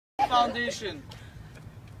foundation.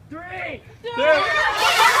 3, 2. Oh,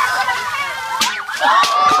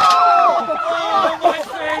 my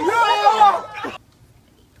face!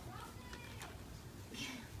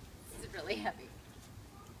 This is really heavy.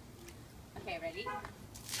 Okay, ready?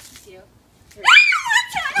 2, 3. I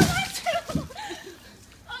don't want to!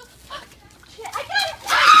 Oh, fuck. Shit, I got it!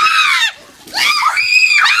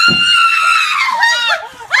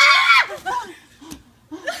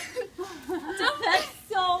 That's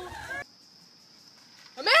so...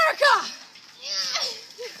 America!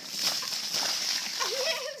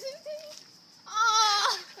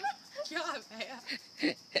 Oh, God, man.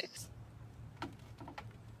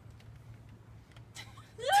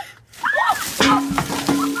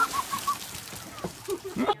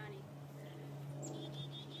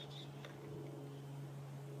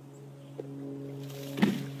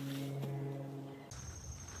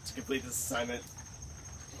 To complete this assignment,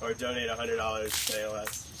 or donate $100 to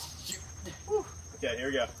ALS. Okay, here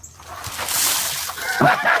we go.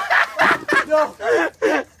 No!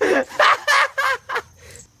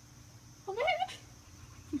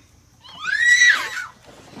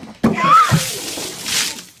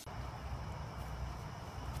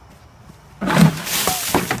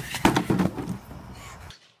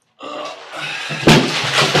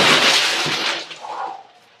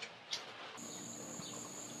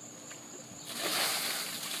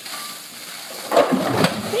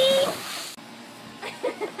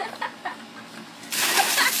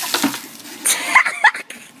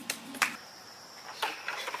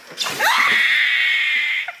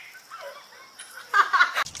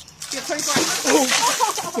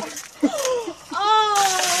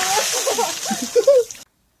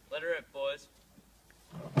 Let her rip, boys.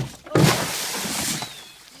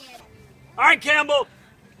 All right, Campbell.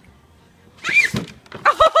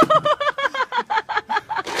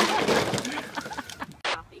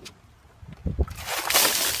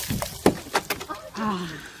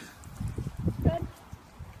 Good.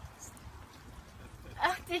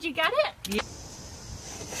 Did you get it? Yeah.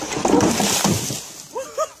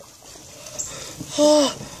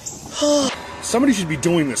 Somebody should be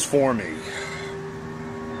doing this for me.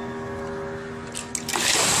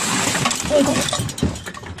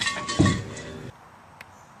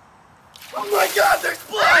 Oh my God, there's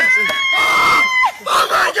blood! Oh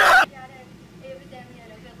my God!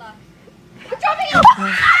 Good luck.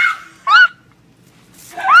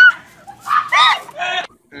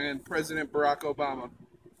 And President Barack Obama.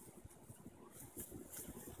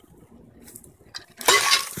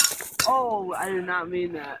 Oh, I did not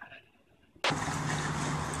mean that.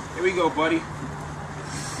 Here we go, buddy.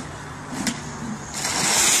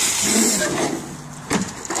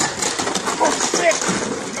 Oh, shit!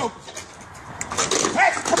 No. Hey,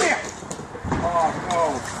 come here! Oh, no.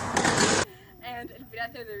 And el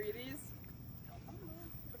pirata de Iris.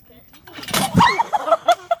 Okay.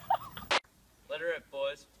 Let her rip,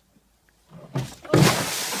 boys.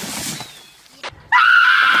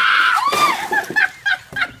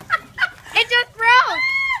 It just broke!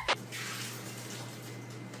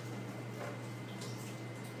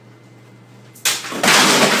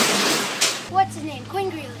 What's his name?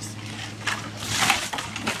 Quingrews.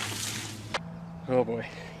 Oh boy.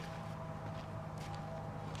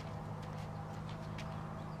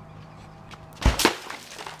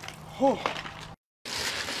 Oh.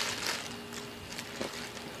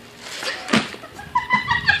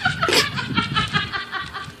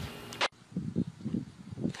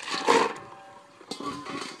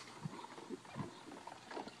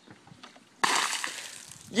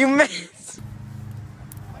 You missed!